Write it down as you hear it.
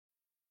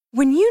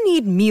When you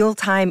need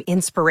mealtime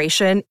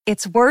inspiration,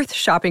 it's worth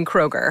shopping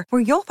Kroger,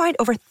 where you'll find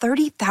over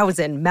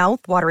 30,000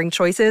 mouth-watering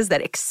choices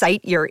that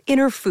excite your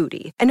inner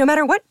foodie. And no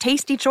matter what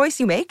tasty choice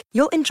you make,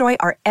 you'll enjoy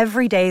our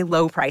everyday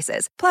low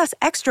prices, plus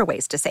extra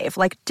ways to save,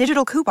 like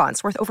digital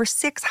coupons worth over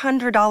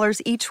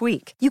 $600 each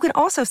week. You can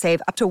also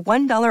save up to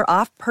 $1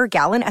 off per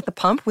gallon at the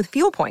pump with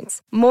fuel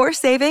points. More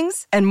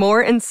savings and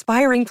more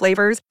inspiring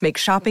flavors make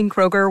shopping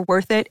Kroger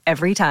worth it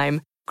every time.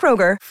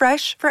 Kroger,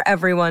 fresh for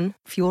everyone.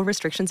 Fuel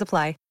restrictions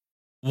apply.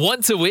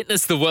 Want to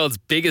witness the world's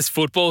biggest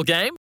football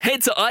game?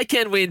 Head to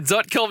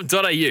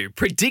iCanWin.com.au,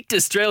 predict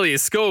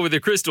Australia's score with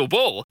a crystal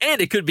ball, and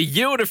it could be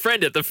you and a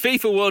friend at the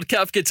FIFA World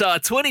Cup Qatar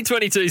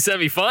 2022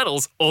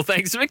 semi-finals, all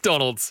thanks to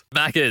McDonald's.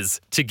 Maccas,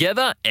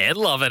 together and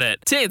loving it.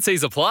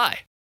 TNCs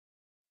apply.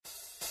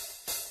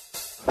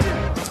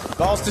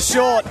 Ball's to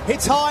short,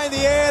 hits high in the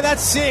air,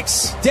 that's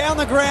 6. Down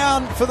the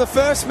ground for the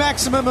first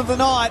maximum of the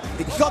night.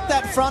 He got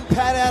that front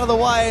pad out of the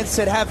way and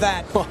said, have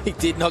that. Oh, he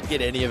did not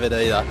get any of it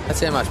either.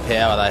 That's how much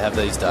power they have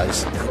these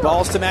days.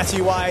 Ball's to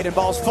Matthew Wade, and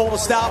ball's full to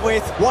start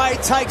with.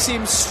 Wade takes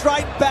him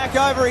straight back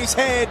over his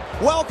head.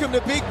 Welcome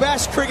to Big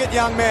Bash cricket,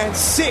 young man.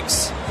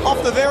 6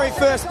 off the very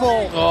first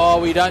ball.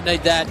 Oh, we don't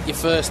need that. Your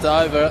first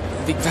over,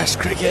 Big Bash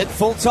cricket.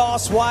 Full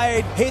toss,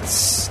 Wade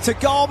hits to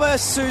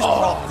Golbus, who's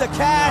dropped the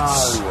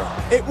catch.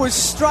 No. It was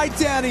straight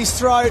down his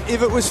throat.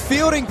 If it was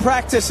fielding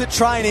practice at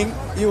training,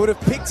 you would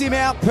have picked him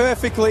out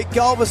perfectly.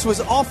 Golbus was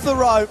off the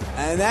rope,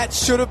 and that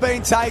should have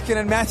been taken,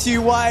 and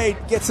Matthew Wade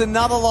gets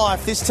another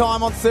life, this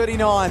time on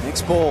 39.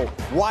 Next ball,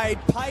 Wade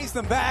pays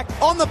them back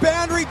on the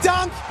boundary,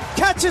 dunk,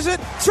 catches it,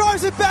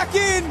 throws it back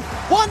in.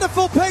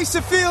 Wonderful piece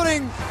of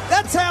fielding.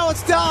 That's how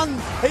it's done.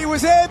 He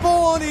was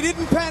airborne, he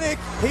didn't panic,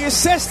 he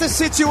assessed the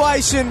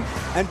situation,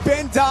 and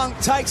Ben Dunk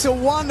takes a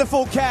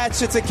wonderful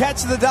catch. It's a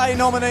Catch of the Day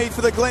nominee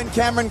for the Glenn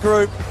Cameron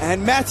group,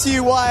 and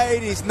Matthew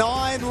Wade, his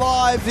 9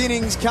 live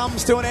innings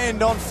comes to an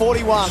end on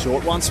 41.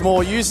 Short once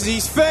more, uses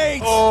his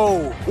feet.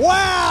 Oh,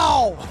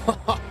 wow!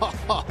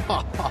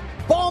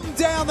 Bomb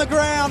down the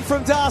ground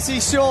from Darcy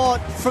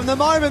Short. From the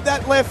moment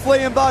that left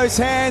Liam Bowe's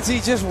hands, he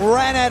just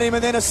ran at him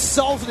and then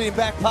assaulted him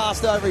back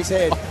past over his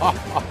head.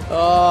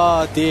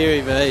 Oh,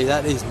 dearie me,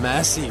 that is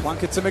massive.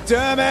 Plunk it to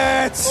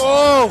McDermott.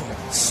 Oh!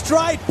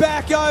 Straight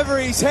back over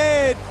his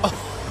head.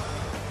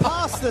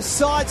 Past the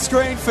side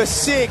screen for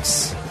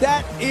 6.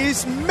 That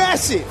is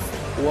massive.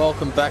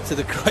 Welcome back to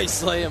the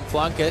crease, Liam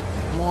Plunkett.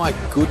 My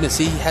goodness,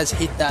 he has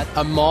hit that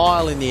a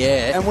mile in the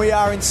air. And we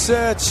are in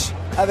search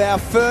of our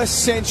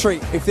first century.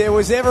 If there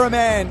was ever a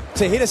man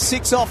to hit a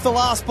 6 off the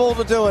last ball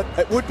to do it,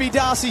 it would be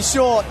Darcy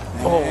Short.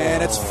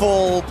 And it's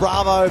full.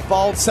 Bravo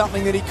bowled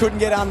something that he couldn't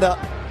get under.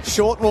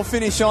 Short will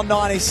finish on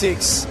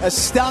 96. A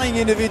stunning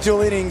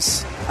individual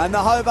innings. And the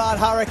Hobart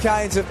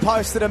Hurricanes have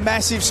posted a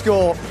massive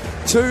score.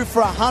 2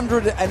 for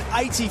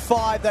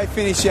 185 they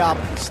finish up.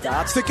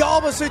 Starts to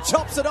Golbus, who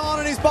chops it on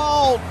and is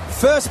bowled.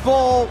 First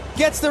ball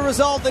gets the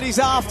result that he's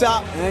after.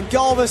 And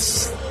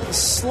Golbus, the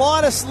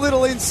slightest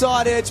little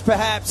inside edge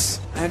perhaps.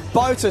 And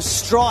Bota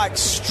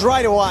strikes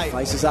straight away.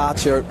 Faces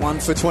Archer at 1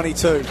 for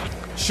 22.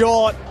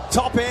 Short,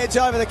 top edge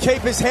over the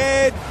keeper's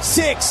head.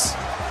 6.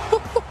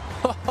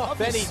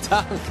 Benny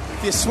Dunk.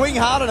 If you swing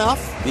hard enough,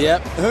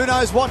 yep, who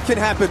knows what can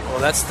happen. Well,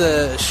 that's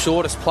the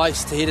shortest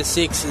place to hit a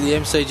 6 in the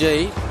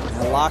MCG.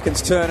 Now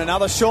Larkin's turn,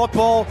 another short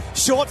ball.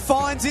 Short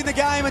finds in the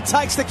game and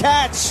takes the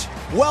catch.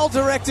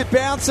 Well-directed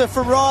bouncer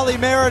from Riley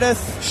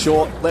Meredith.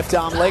 Short left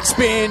arm leg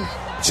spin.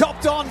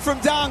 Chopped on from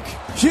Dunk.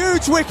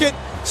 Huge wicket.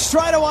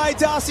 Straight away,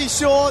 Darcy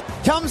Short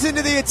comes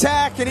into the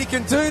attack and he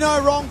can do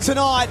no wrong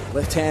tonight.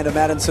 Left-hander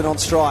Maddinson on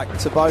strike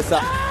to Botha.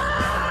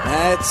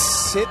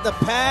 That's hit the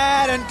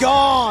pad and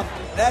gone.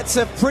 That's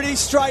a pretty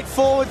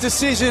straightforward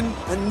decision.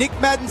 And Nick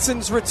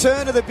Maddinson's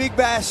return to the Big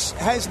Bash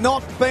has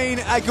not been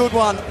a good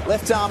one.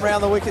 Left arm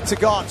round the wicket to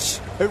Gotch,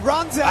 who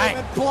runs at him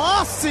and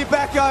blasts him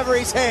back over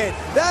his head.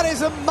 That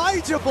is a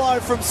major blow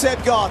from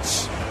Seb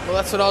Gotch. Well,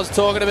 that's what I was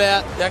talking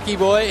about. Ducky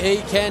boy, he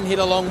can hit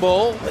a long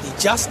ball, but he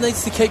just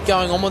needs to keep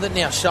going on with it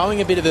now, showing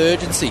a bit of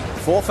urgency.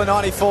 4 for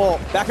 94.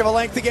 Back of a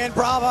length again.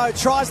 Bravo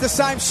tries the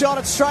same shot.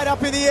 It's straight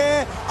up in the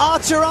air.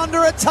 Archer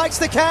under it, takes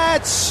the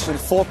catch. And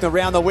Faulkner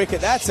round the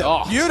wicket. That's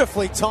a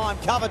beautifully timed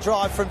cover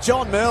drive from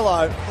John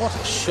Merlo. What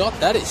a shot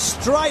that is.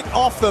 Straight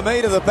off the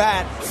meat of the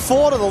bat.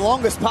 4 to the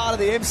longest part of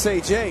the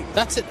MCG.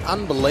 That's an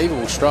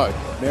unbelievable stroke.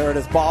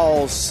 Meredith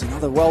bowls.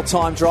 Another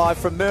well-timed drive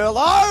from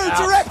Merlo.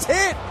 Direct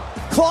hit.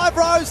 Clive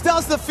Rose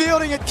does the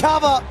fielding at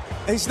cover.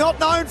 He's not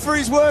known for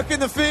his work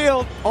in the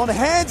field. On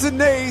hands and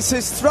knees,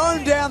 has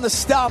thrown down the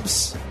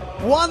stumps.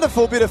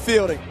 Wonderful bit of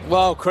fielding.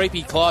 Well,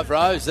 creepy Clive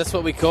Rose, that's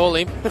what we call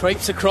him.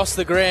 Creeps across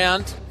the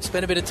ground.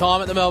 Spent a bit of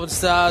time at the Melbourne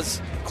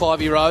Stars,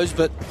 Clivey Rose,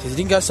 but he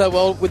didn't go so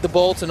well with the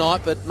ball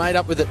tonight, but made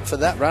up with it for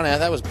that run out.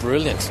 That was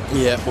brilliant.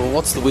 Yeah, well,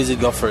 what's the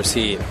Wizard got for us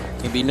here?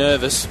 He'd be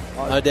nervous.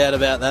 No doubt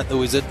about that, the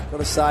Wizard. Got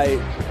to say,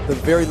 the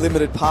very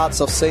limited parts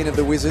I've seen of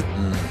the Wizard,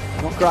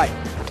 not great.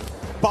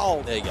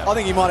 Bowled. There you go. I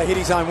think he might have hit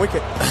his own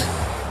wicket.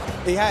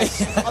 He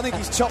has. I think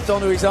he's chopped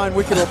onto his own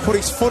wicket or put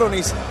his foot on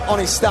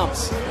his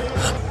stumps.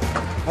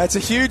 That's a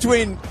huge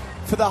win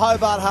for the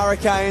Hobart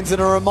Hurricanes, and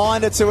a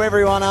reminder to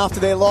everyone after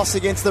their loss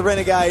against the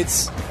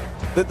Renegades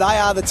that they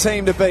are the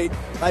team to beat.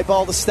 They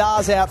bowled the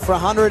Stars out for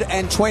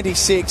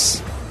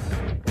 126.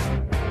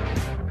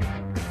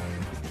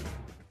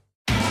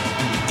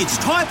 It's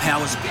Tyre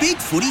Power's Big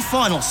Footy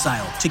Final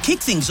Sale. To kick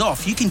things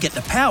off, you can get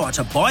the power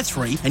to buy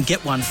 3 and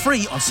get 1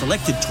 free on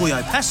selected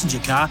Toyo passenger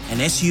car and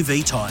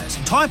SUV tyres.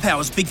 Tyre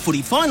Power's Big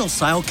Footy Final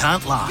Sale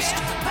can't last.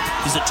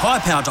 Visit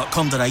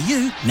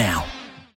tyrepower.com.au now.